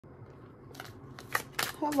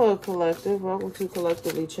Hello, Collective. Welcome to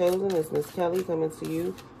Collectively Chosen. It's Miss Kelly coming to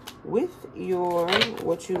you with your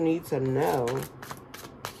what you need to know.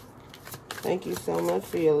 Thank you so much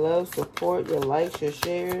for your love, support, your likes, your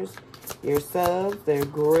shares, your subs. They're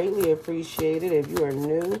greatly appreciated. If you are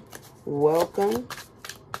new, welcome.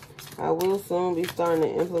 I will soon be starting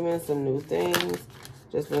to implement some new things.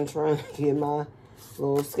 Just been trying to get my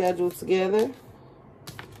little schedule together.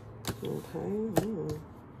 Okay.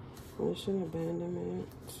 Mission, abandonment,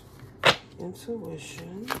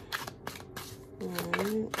 intuition.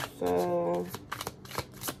 Alright, so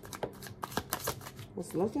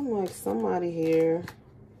it's looking like somebody here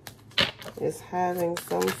is having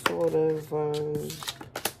some sort of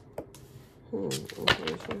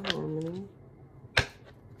intuition, harmony.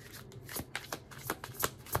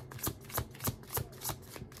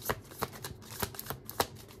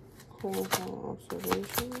 Clinical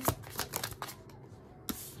observation.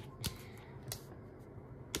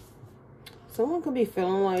 Someone could be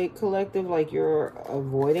feeling like, Collective, like you're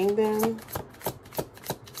avoiding them.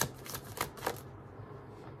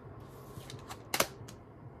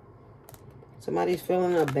 Somebody's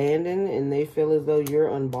feeling abandoned and they feel as though you're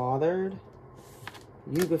unbothered.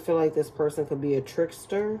 You could feel like this person could be a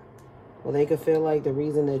trickster. Or they could feel like the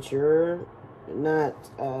reason that you're not,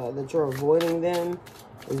 that you're avoiding them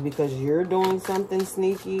is because you're doing something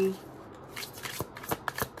sneaky.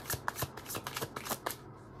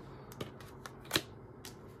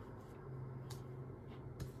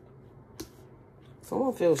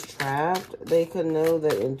 Someone feels trapped. They could know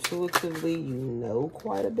that intuitively you know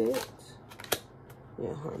quite a bit.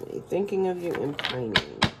 Yeah, harmony. Thinking of you and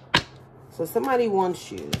pining. So somebody wants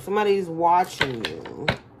you. Somebody's watching you.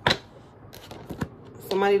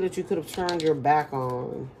 Somebody that you could have turned your back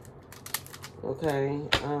on. Okay.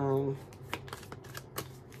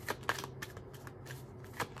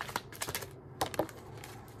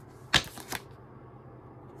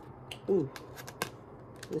 Ooh.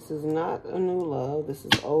 This is not a new love. This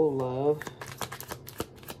is old love.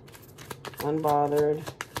 Unbothered.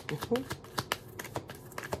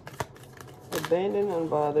 Abandoned,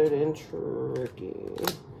 unbothered, and tricky.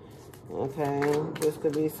 Okay. This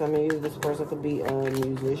could be some of you. This person could be a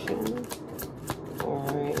musician.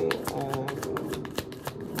 Alright.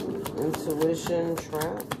 Intuition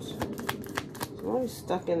trapped. Somebody's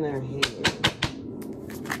stuck in their head.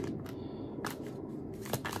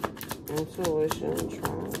 Intuition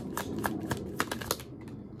trapped.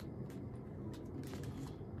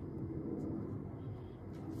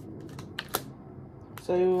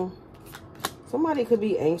 So somebody could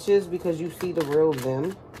be anxious because you see the real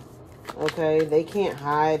them. Okay, they can't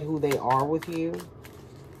hide who they are with you.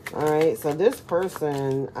 All right, so this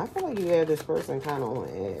person, I feel like you have this person kind of on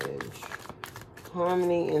edge.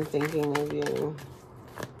 Harmony and thinking of you.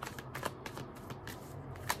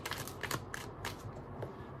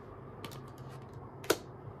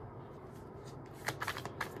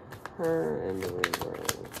 Her and the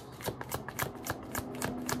reverse.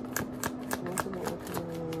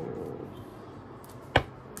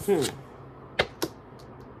 Okay.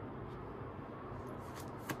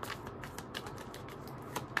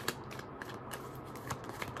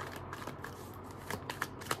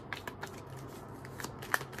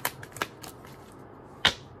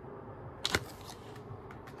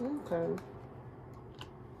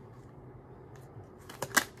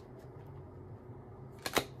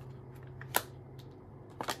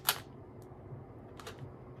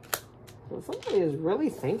 So somebody is really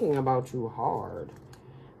thinking about you hard.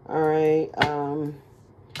 All right.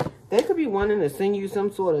 They could be wanting to send you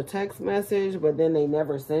some sort of text message, but then they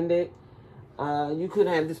never send it. You could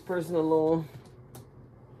have this person a little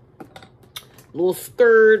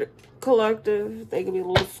scared, Collective. They could be a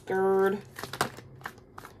little scared.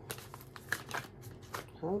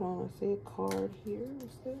 Hold on, I see a card here.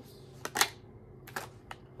 What's this?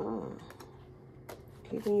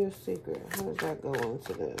 Keeping your secret. How does that go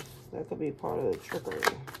into this? That could be part of the trickery.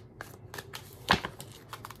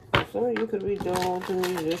 Some of you could be dealing with a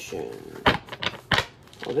musician.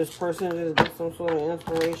 Or this person just gets some sort of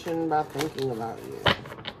inspiration by thinking about you.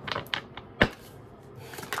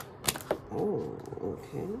 Oh,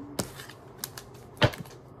 okay.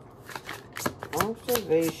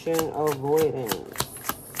 Observation, avoidance.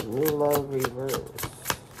 New love reverse.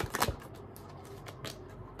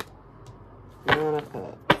 Nine of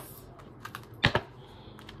Cups.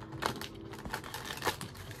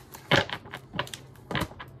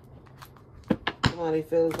 Somebody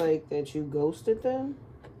feels like that you ghosted them.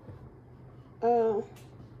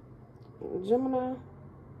 Gemini.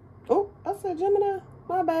 Oh, I said Gemini.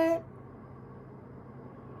 My bad.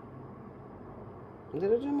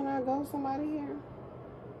 Did a Gemini ghost somebody here?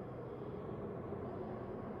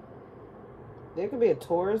 There could be a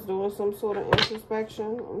Taurus doing some sort of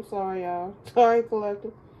introspection. I'm sorry, y'all. Sorry,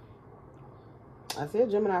 collective. I said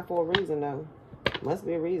Gemini for a reason, though. Must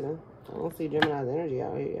be a reason. I don't see Gemini's energy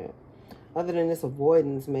out here yet. Other than this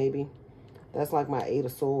avoidance, maybe. That's like my 8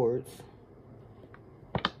 of Swords.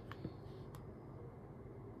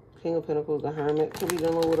 King of Pentacles, the Hermit. Could be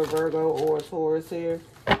dealing with a Virgo or a Taurus here.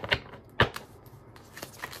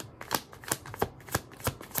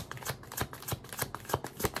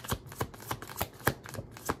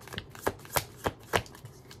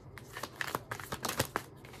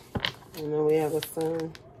 And then we have a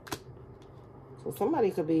Sun. So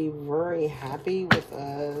somebody could be very happy with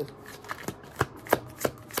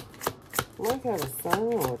might have a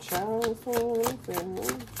son or a child or something.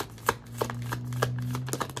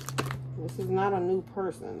 This is not a new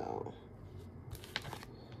person, though.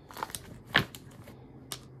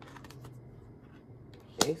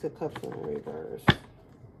 Ace of Cups in reverse.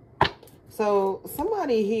 So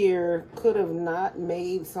somebody here could have not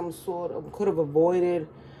made some sort of, could have avoided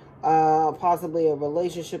possibly a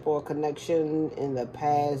relationship or a connection in the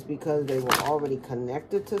past because they were already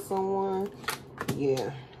connected to someone.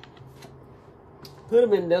 Yeah. Could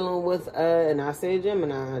have been dealing with, and I said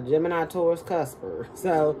Gemini, Taurus, Cusper.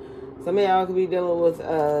 So some of y'all could be dealing with,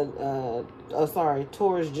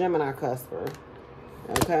 Taurus, Gemini, Cusper.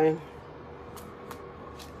 Okay.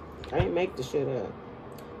 I ain't make the shit up.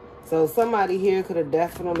 So somebody here could have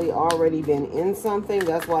definitely already been in something.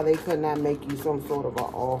 That's why they could not make you some sort of an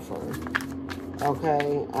offer.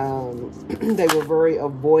 Okay. They were very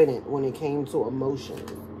avoidant when it came to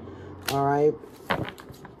emotions. All right.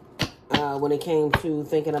 When it came to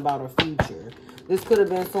thinking about a future. This could have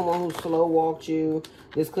been someone who slow walked you.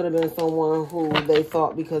 This could have been someone who they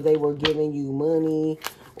thought because they were giving you money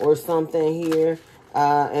or something here.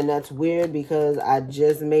 And that's weird because I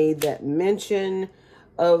just made that mention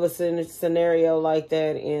of a scenario like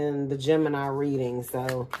that in the Gemini reading.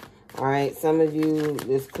 So, all right, some of you,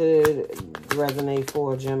 this could resonate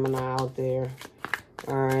for a Gemini out there.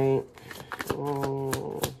 All right.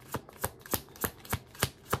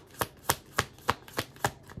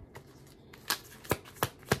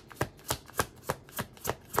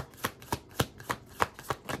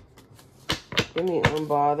 Give me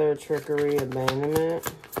unbothered, trickery,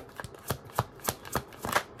 abandonment.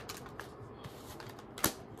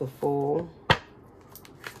 The Fool.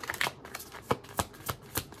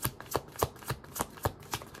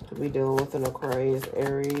 Could be dealing with an Aquarius,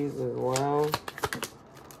 Aries as well.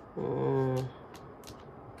 I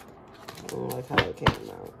don't like how it came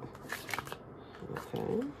out.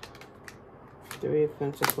 Okay. 3 of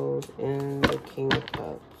Pentacles and the King of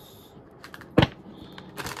Cups.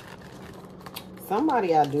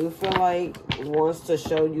 Somebody I do feel like wants to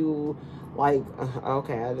show you, like,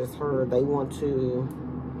 okay, I just heard they want to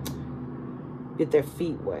get their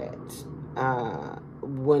feet wet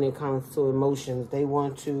when it comes to emotions. They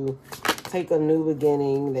want to take a new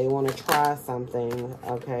beginning. They want to try something,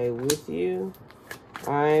 okay, with you.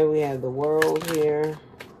 All right, we have the World here.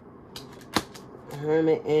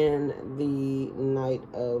 Hermit and the Knight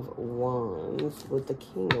of Wands with the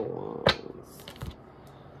King of Wands.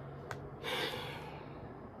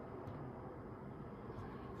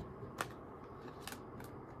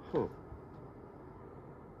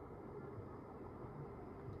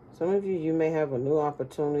 Some of you, you may have a new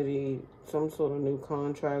opportunity, some sort of new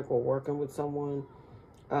contract or working with someone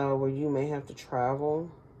where you may have to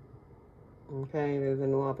travel. Okay, there's a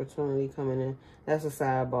new opportunity coming in. That's a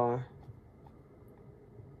sidebar.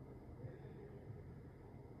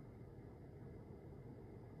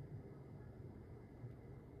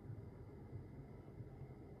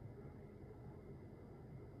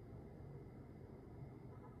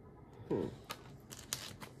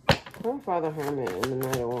 Grandfather Hermit and the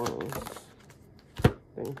Knight of Wands.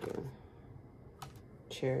 Thank you.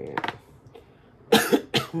 Chariot.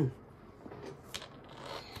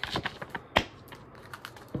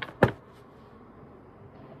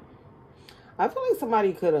 I feel like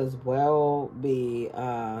somebody could as well be,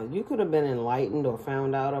 you could have been enlightened or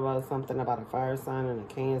found out about something about a fire sign and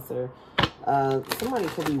a Cancer. Somebody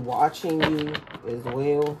could be watching you as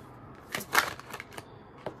well.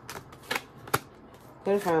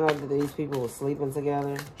 Could have found out that these people were sleeping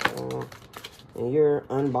together. And you're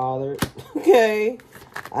unbothered. Okay.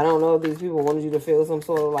 I don't know if these people wanted you to feel some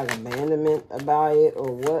sort of like abandonment about it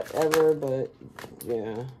or whatever, but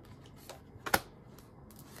yeah.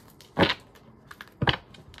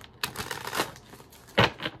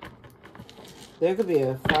 There could be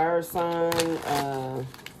a fire sign,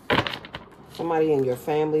 somebody in your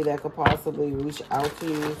family that could possibly reach out to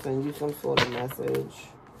you, send you some sort of message.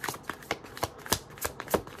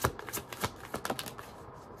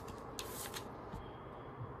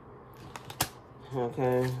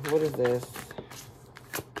 Okay, what is this?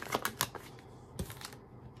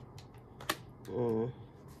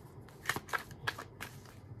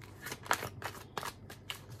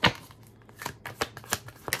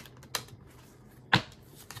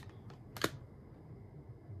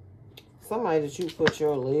 Somebody that you put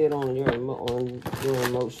your lid on your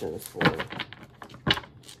emotions for.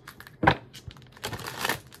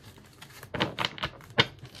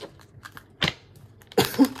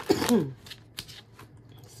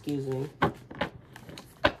 Excuse me.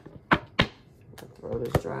 My throat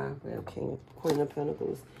is dry. We have Queen of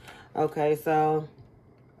Pentacles. Okay, so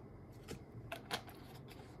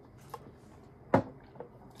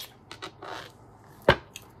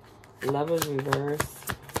Lovers reverse.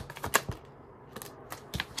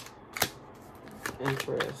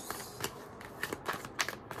 Empress.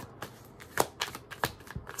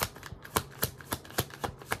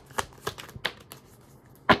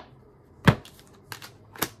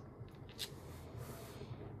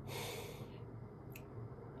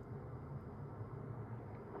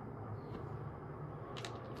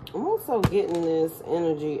 I'm also getting this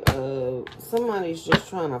energy of somebody's just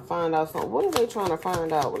trying to find out something. What are they trying to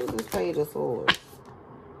find out? What is this Page of Swords?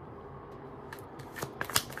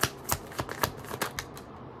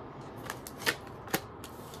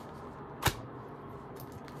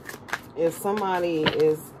 If somebody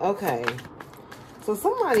is, okay, so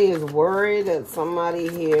somebody is worried that somebody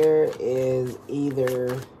here is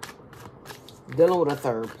either dealing with a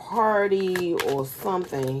third party or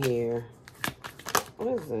something here.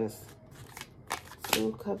 What is this?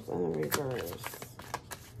 2 Cups in the reverse.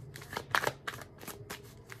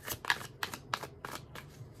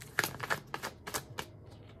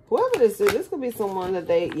 Whoever this is, this could be someone that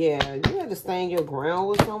you had to stand your ground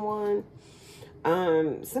with someone.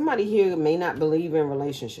 Somebody here may not believe in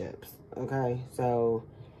relationships, okay? So,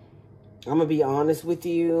 I'm going to be honest with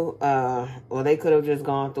you. Well, they could have just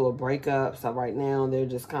gone through a breakup. So, right now, they're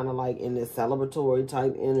just kind of like in this celebratory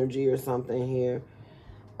type energy or something here.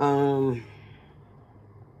 But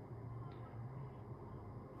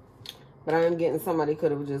I am getting somebody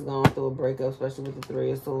could have just gone through a breakup, especially with the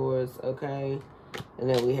 3 of Swords, okay? And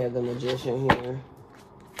then we have the Magician here.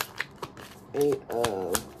 8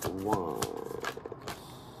 of Wands.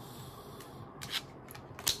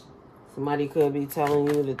 Somebody could be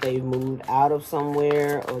telling you that they've moved out of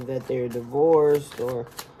somewhere or that they're divorced or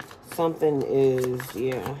something is,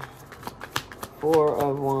 4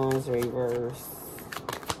 of Wands reverse.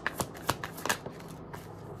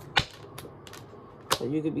 So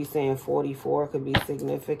you could be saying 44 could be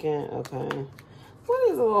significant, okay?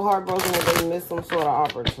 What is a little heartbroken that they missed some sort of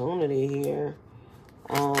opportunity here?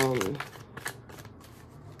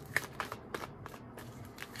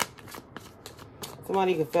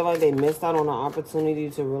 Somebody could feel like they missed out on an opportunity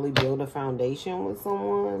to really build a foundation with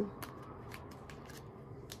someone.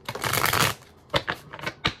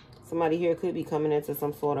 Somebody here could be coming into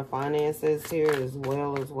some sort of finances here as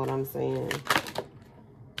well, as what I'm saying.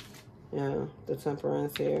 Yeah, the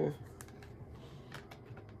Temperance here.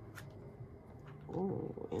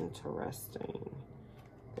 Oh, interesting.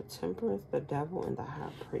 The Temperance, the Devil, and the High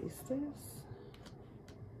Priestess.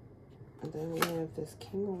 And then we have this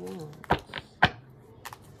King of Wands.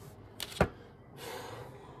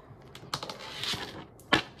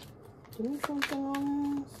 Give me something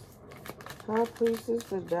on this. High Priestess,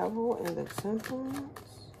 the Devil, and the Temperance.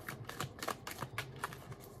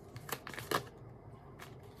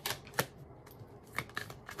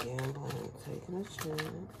 Gambling, taking a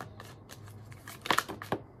chance.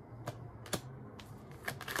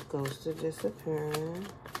 Ghost of disappearing.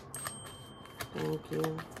 Thank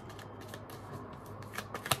you.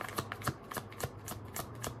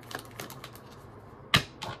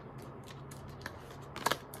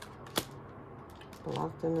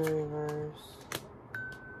 Locked in the reverse.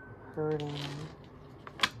 Hurting.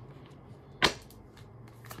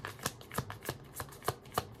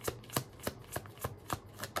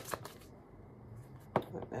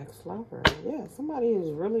 Ex-lover. Yeah, somebody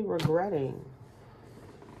is really regretting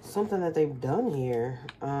something that they've done here.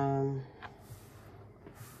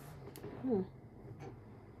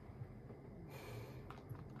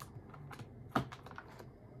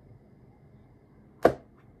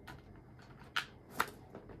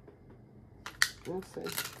 Let's see.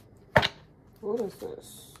 What is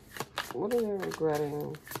this? What are they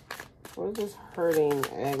regretting? What is this hurting,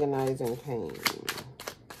 agonizing pain?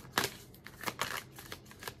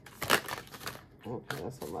 Okay,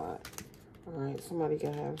 that's a lot. Alright, somebody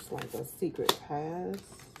can have like a secret past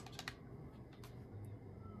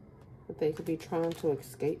that they could be trying to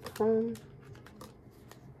escape from.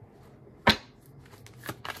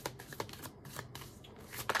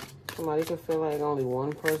 Somebody could feel like only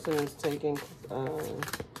one person is taking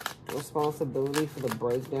responsibility for the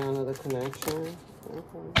breakdown of the connection.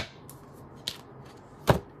 Okay.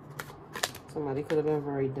 Somebody could have been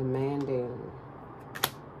very demanding,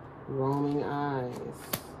 roaming eyes,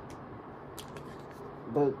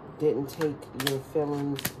 but didn't take your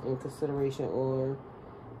feelings in consideration, or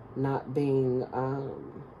not being,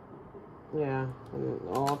 yeah,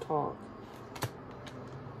 all talk.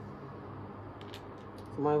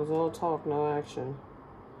 Somebody was all talk, no action.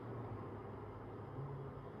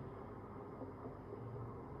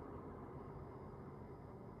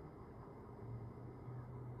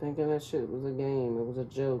 Thinking that shit was a game, it was a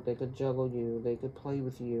joke. They could juggle you, they could play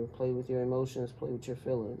with you, play with your emotions, play with your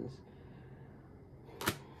feelings.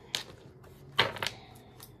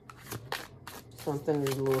 Something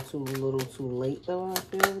is a little too late, though, I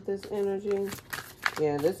feel, with this energy.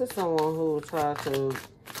 Yeah, this is someone who will try to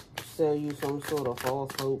sell you some sort of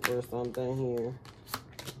false hope or something here.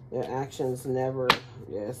 Their actions never,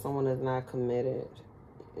 yeah, someone is not committed,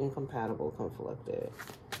 incompatible, conflicted.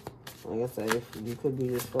 Like I said, if you could be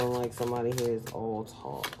just feeling like somebody here is all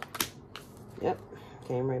talk. Yep,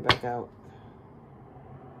 came right back out.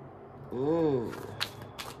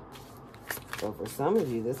 So for some of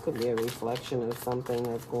you, this could be a reflection of something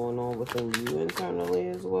that's going on within you internally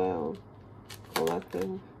as well.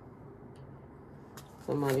 Collective.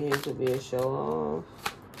 Somebody here could be a show-off.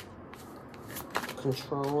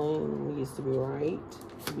 Controlling, needs to be right.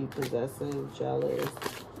 Could be possessive, jealous.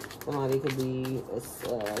 Somebody could be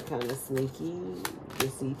kind of sneaky,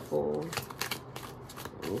 deceitful.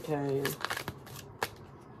 Okay.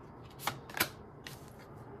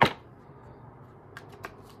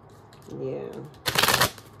 Yeah.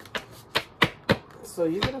 So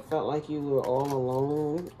you could have felt like you were all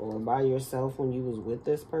alone or by yourself when you was with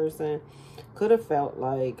this person. Could have felt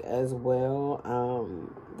like as well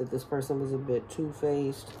that this person was a bit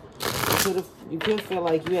two-faced. You could feel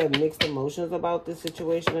like you had mixed emotions about this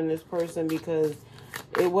situation and this person, because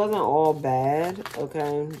it wasn't all bad,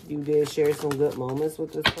 okay? You did share some good moments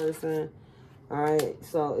with this person. All right,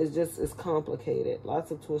 so it's complicated.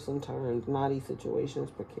 Lots of twists and turns, knotty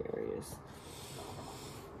situations, precarious.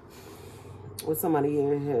 With somebody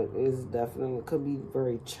here is definitely, could be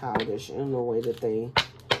very childish in the way that they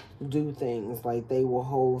do things. Like they will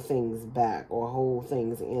hold things back or hold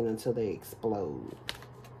things in until they explode.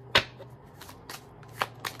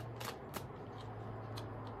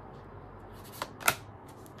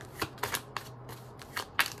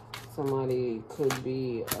 Somebody could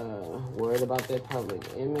be worried about their public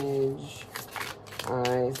image.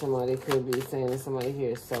 Alright, somebody could be saying that somebody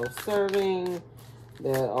here is self-serving,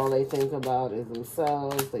 that all they think about is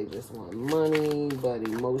themselves, they just want money, but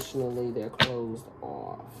emotionally they're closed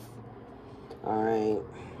off. Alright.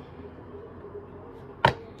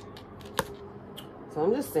 So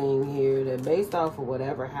I'm just saying here that based off of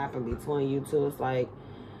whatever happened between you two, it's like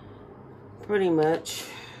pretty much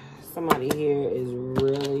somebody here is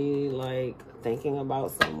really like thinking about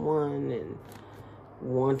someone and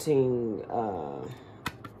wanting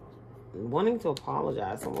to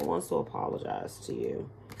apologize. Someone wants to apologize to you,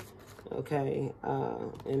 okay,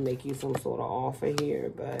 and make you some sort of offer here.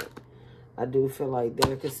 But I do feel like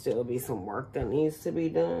there could still be some work that needs to be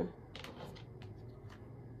done.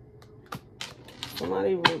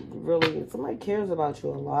 Somebody cares about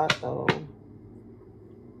you a lot, though.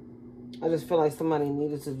 I just feel like somebody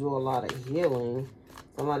needed to do a lot of healing.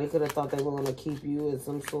 Somebody could have thought they were going to keep you in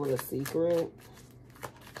some sort of secret.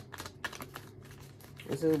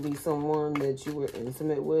 This would be someone that you were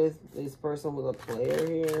intimate with. This person was a player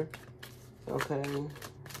here. Okay.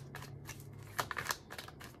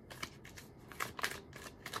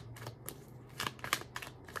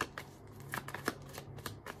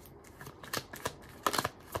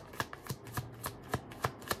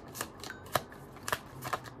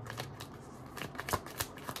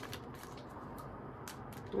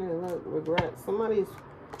 Look, regret. Somebody's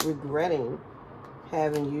regretting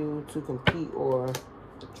having you to compete or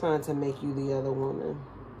trying to make you the other woman.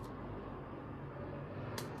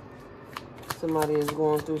 Somebody is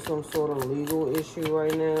going through some sort of legal issue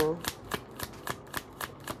right now.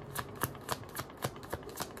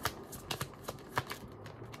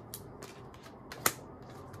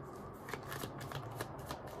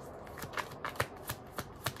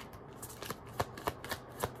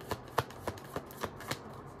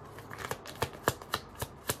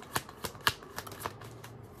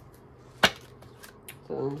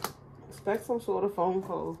 So, expect some sort of phone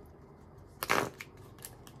call.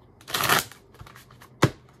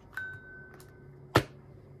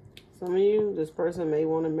 Some of you, this person may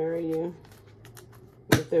want to marry you.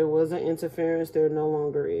 They're there was an interference, there no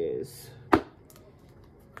longer is. Okay,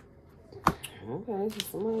 so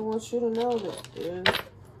somebody wants you to know that there's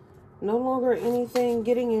no longer anything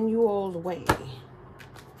getting in you all's way.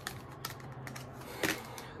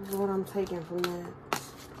 That's what I'm taking from that.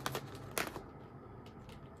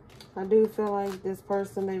 I do feel like this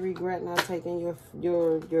person may regret not taking your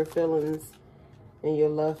feelings and your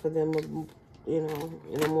love for them, you know,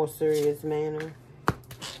 in a more serious manner.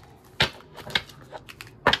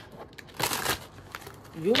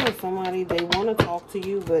 You and somebody, they want to talk to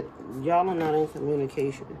you, but y'all are not in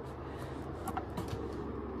communication.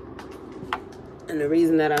 And the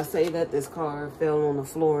reason that I say that, this card fell on the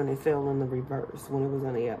floor and it fell in the reverse when it was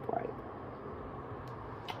in the upright.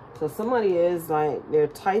 So somebody is like, they're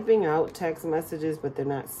typing out text messages, but they're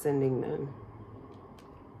not sending them.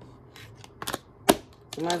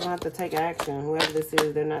 Somebody's gonna have to take action. Whoever this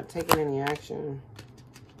is, they're not taking any action.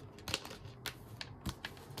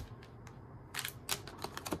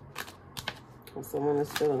 And someone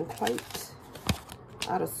is feeling quite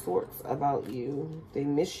out of sorts about you. They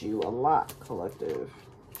miss you a lot, collective.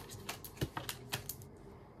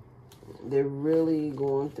 They're really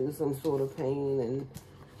going through some sort of pain and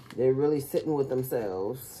they're really sitting with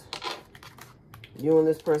themselves. You and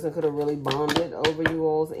this person could have really bonded over you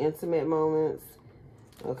all's intimate moments.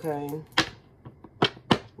 Okay.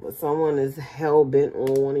 But someone is hell-bent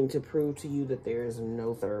on wanting to prove to you that there is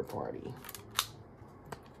no third party.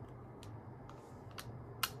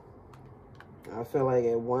 I feel like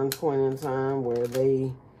at one point in time where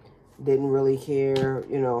they didn't really care,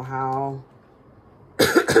 you know, how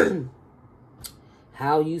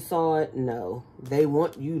you saw it. No, they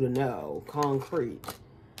want you to know, concrete,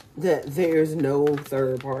 that there's no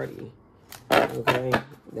third party. Okay,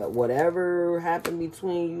 that whatever happened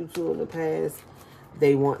between you two in the past,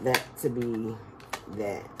 they want that to be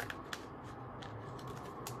that.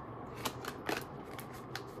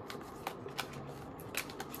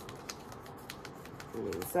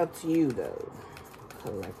 It's up to you, though,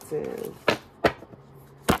 collective.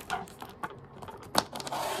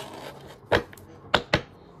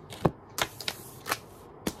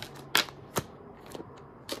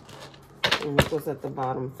 And look what's at the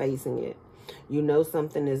bottom facing it. You know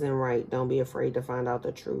something isn't right. Don't be afraid to find out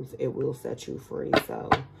the truth. It will set you free. So,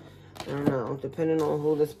 I don't know. Depending on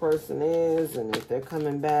who this person is and if they're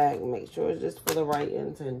coming back, make sure it's just for the right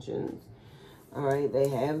intentions. All right? They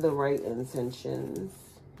have the right intentions.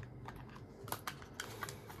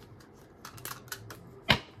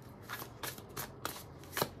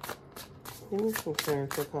 Give me some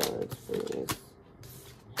character cards, please.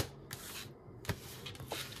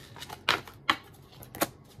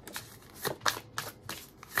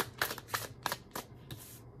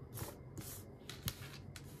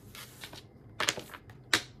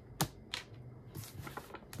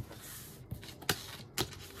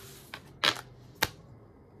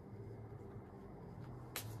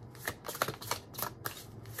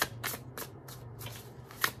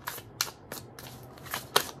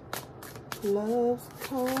 Love's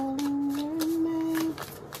calling your name.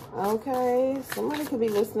 Okay, somebody could be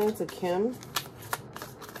listening to Kim.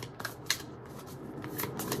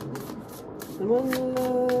 When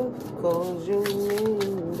love calls your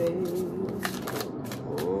name, babe.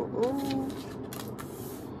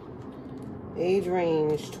 Age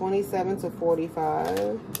range 27 to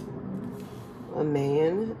 45. A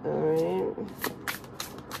man, all right.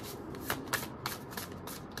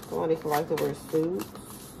 Somebody could like to wear suits.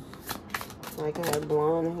 Like I have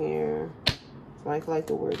blonde hair. Like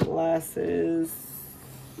to wear glasses.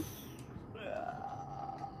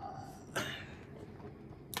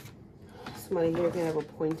 Somebody here can have a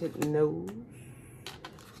pointed nose.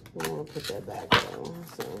 I don't want to put that back though.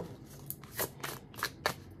 So,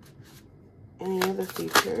 any other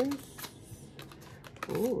features?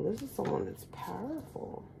 Ooh, this is someone that's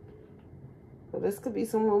powerful. So this could be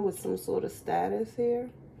someone with some sort of status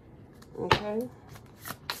here. Okay.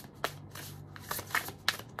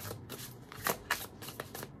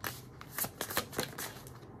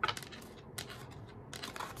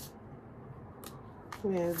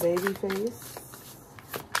 We have baby face.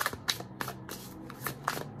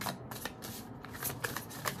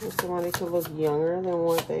 And somebody could look younger than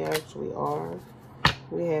what they actually are.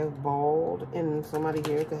 We have bald, and somebody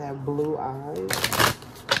here could have blue eyes.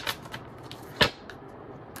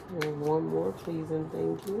 And one more, please and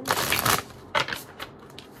thank you.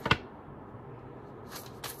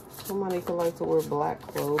 Somebody could like to wear black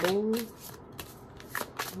clothing.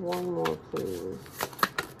 One more, please.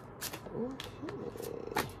 Okay.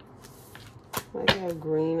 Like I have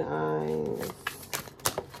green eyes.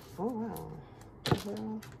 Oh, wow.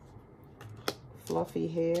 fluffy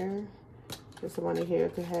hair. Somebody here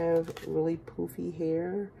could have really poofy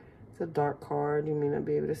hair. It's a dark card. You may not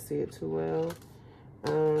be able to see it too well.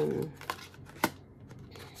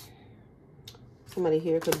 Somebody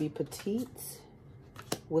here could be petite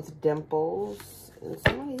with dimples. And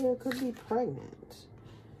somebody here could be pregnant.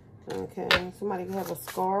 Okay. Somebody could have a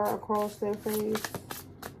scar across their face.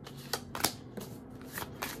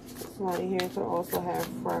 Somebody here could also have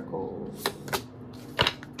freckles.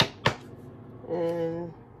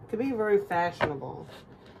 And could be very fashionable.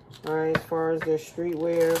 All right, as far as their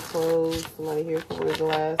streetwear clothes. Somebody here could wear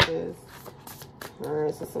glasses. All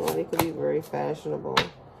right, so somebody could be very fashionable.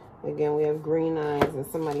 Again, we have green eyes, and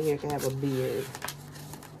somebody here can have a beard.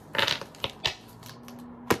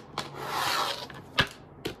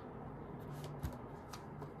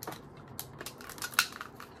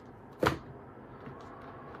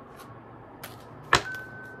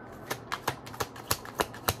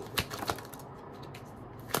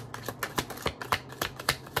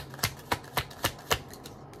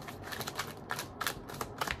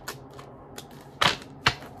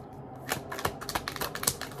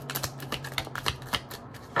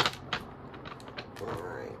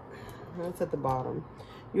 At the bottom.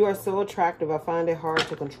 You are so attractive. I find it hard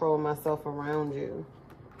to control myself around you.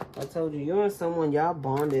 I told you, you and someone, y'all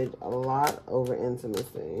bonded a lot over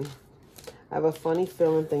intimacy. I have a funny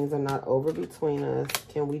feeling things are not over between us.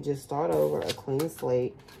 Can we just start over, a clean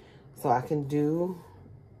slate, so I can do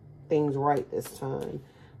things right this time?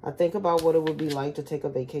 I think about what it would be like to take a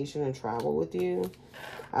vacation and travel with you.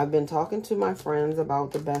 I've been talking to my friends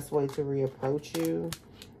about the best way to reapproach you.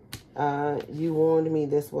 You warned me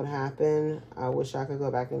this would happen. I wish I could go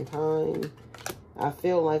back in time. I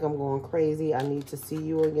feel like I'm going crazy. I need to see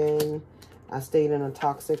you again. I stayed in a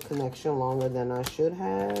toxic connection longer than I should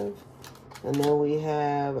have. And then we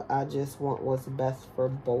have, I just want what's best for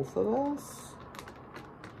both of us.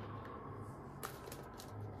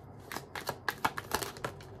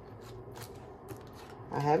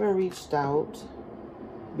 I haven't reached out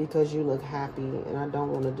because you look happy and I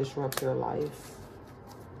don't want to disrupt your life.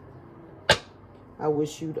 I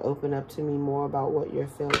wish you'd open up to me more about what you're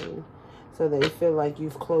feeling. So they feel like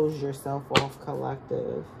you've closed yourself off,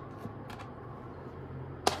 collective.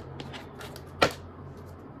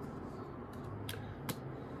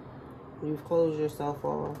 You've closed yourself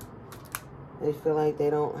off. They feel like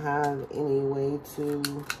they don't have any way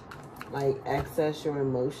to, like, access your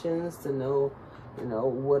emotions to know, you know,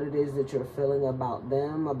 what it is that you're feeling about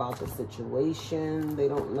them, about the situation. They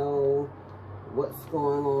don't know what's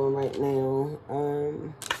going on right now.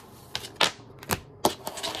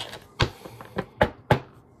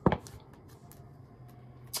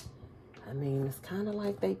 I mean, it's kind of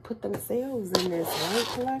like they put themselves in this, right,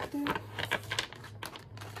 collective?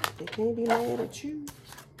 They can't be mad at you.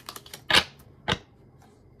 They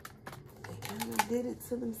kind of did it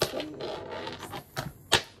to themselves.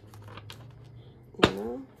 You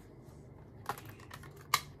know?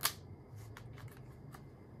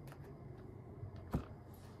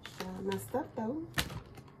 Messed up though,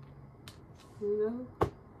 you know,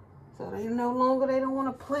 so they no longer, they don't want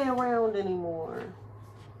to play around anymore.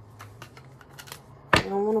 They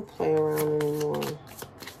don't want to play around anymore.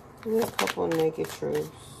 Give me a couple of naked truths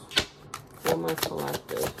for my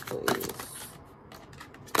collective, please.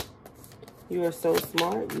 You are so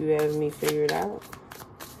smart. You have me figured out.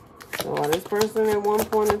 So this person at one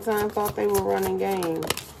point in time thought they were running game.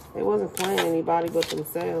 They wasn't playing anybody but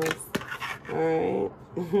themselves. All right.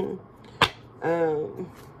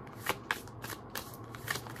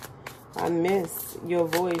 I miss your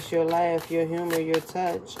voice, your laugh, your humor, your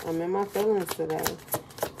touch. I'm in my feelings today.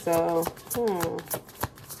 So,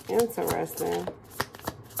 interesting.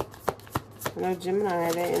 I know Gemini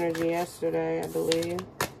had that energy yesterday, I believe.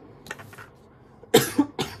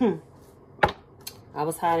 I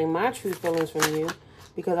was hiding my true feelings from you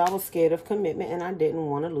because I was scared of commitment and I didn't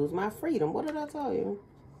want to lose my freedom. What did I tell you?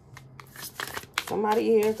 Somebody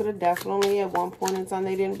here could have definitely, at one point in time,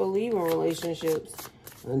 they didn't believe in relationships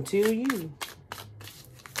until you.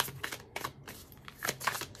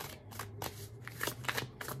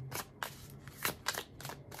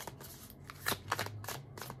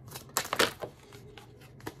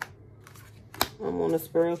 I'm on a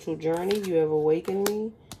spiritual journey. You have awakened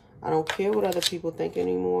me. I don't care what other people think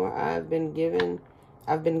anymore. I've been given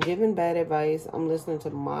bad advice. I'm listening to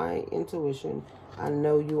my intuition. I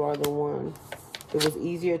know you are the one. It was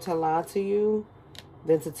easier to lie to you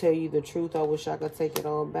than to tell you the truth. I wish I could take it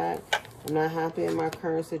all back. I'm not happy in my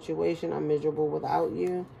current situation. I'm miserable without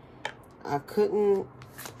you. I couldn't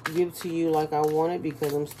give to you like I wanted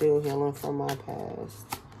because I'm still healing from my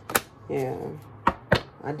past. Yeah.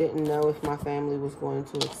 I didn't know if my family was going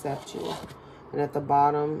to accept you. And at the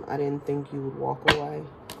bottom, I didn't think you would walk away.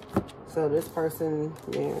 So this person,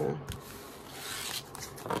 yeah.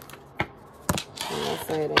 And I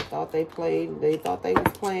say they thought they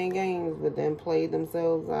was playing games, but then played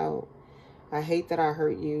themselves out. I hate that I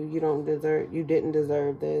hurt you. You didn't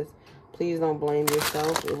deserve this. Please don't blame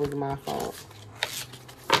yourself. It was my fault.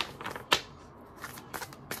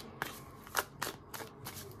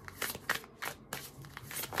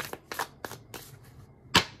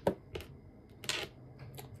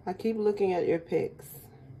 I keep looking at your pics.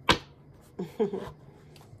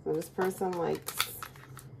 So this person likes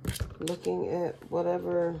looking at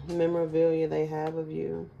whatever memorabilia they have of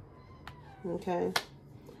you. Okay.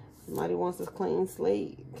 Somebody wants a clean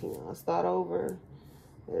slate. You know, start over.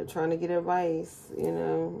 They're trying to get advice, you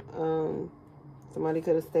know. Somebody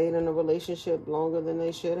could have stayed in a relationship longer than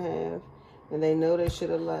they should have. And they know they should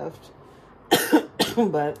have left.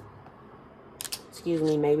 But, excuse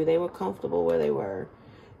me, maybe they were comfortable where they were.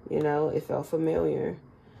 You know, it felt familiar.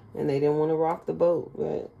 And they didn't want to rock the boat.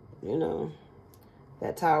 But, you know,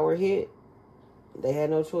 that tower hit. They had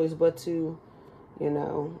no choice but to, you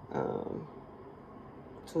know,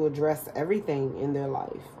 to address everything in their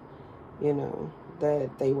life, you know,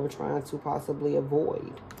 that they were trying to possibly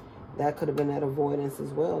avoid. That could have been that avoidance as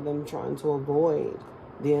well, them trying to avoid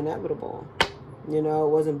the inevitable. You know, it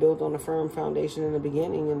wasn't built on a firm foundation in the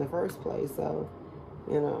beginning in the first place. So,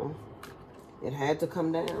 you know, it had to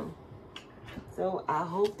come down. So I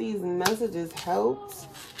hope these messages helped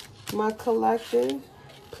my collective.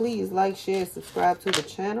 Please like, share, subscribe to the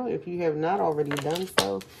channel if you have not already done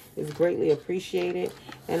so. It's greatly appreciated.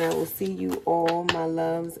 And I will see you all, my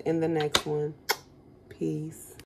loves, in the next one. Peace.